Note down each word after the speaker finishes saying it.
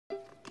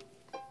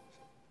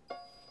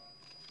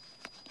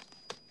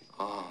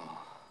Oh.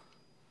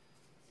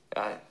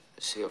 I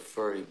see a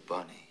furry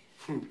bunny.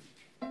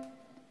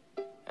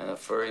 And the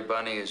furry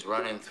bunny is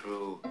running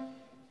through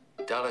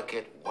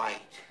delicate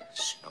white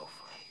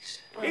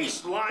snowflakes.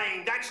 He's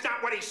lying. That's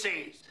not what he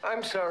sees.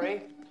 I'm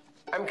sorry.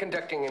 I'm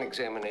conducting an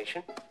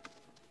examination.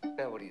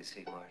 Now, what do you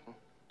see, Martin?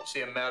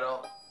 See a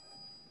meadow?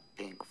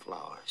 Pink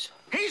flowers.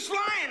 He's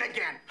lying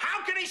again.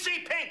 How can he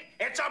see pink?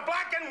 It's a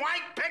black and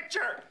white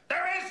picture.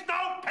 There is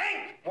no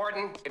pink.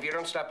 Warden, if you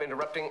don't stop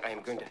interrupting, I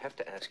am going to have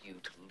to ask you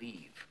to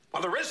leave.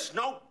 Well, there is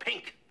no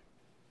pink.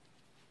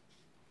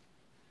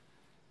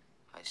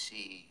 I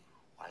see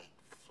white,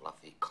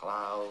 fluffy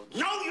clouds.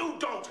 No, you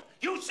don't.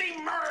 You see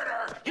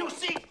murder. You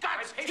see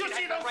guts. You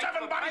see those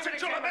 7 bodies in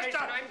Chula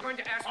Vista. I'm going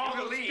to ask All you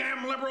to those leave.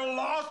 damn liberal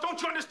laws.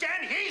 Don't you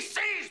understand? He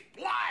sees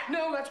blood.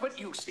 No, that's what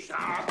you see.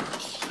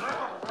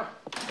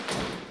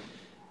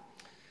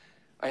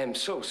 I am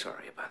so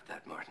sorry about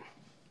that, Martin.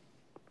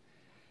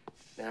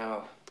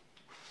 Now,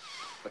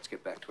 let's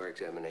get back to our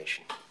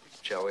examination,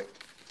 shall we?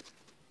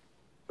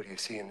 What do you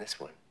see in this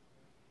one?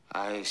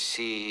 I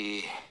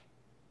see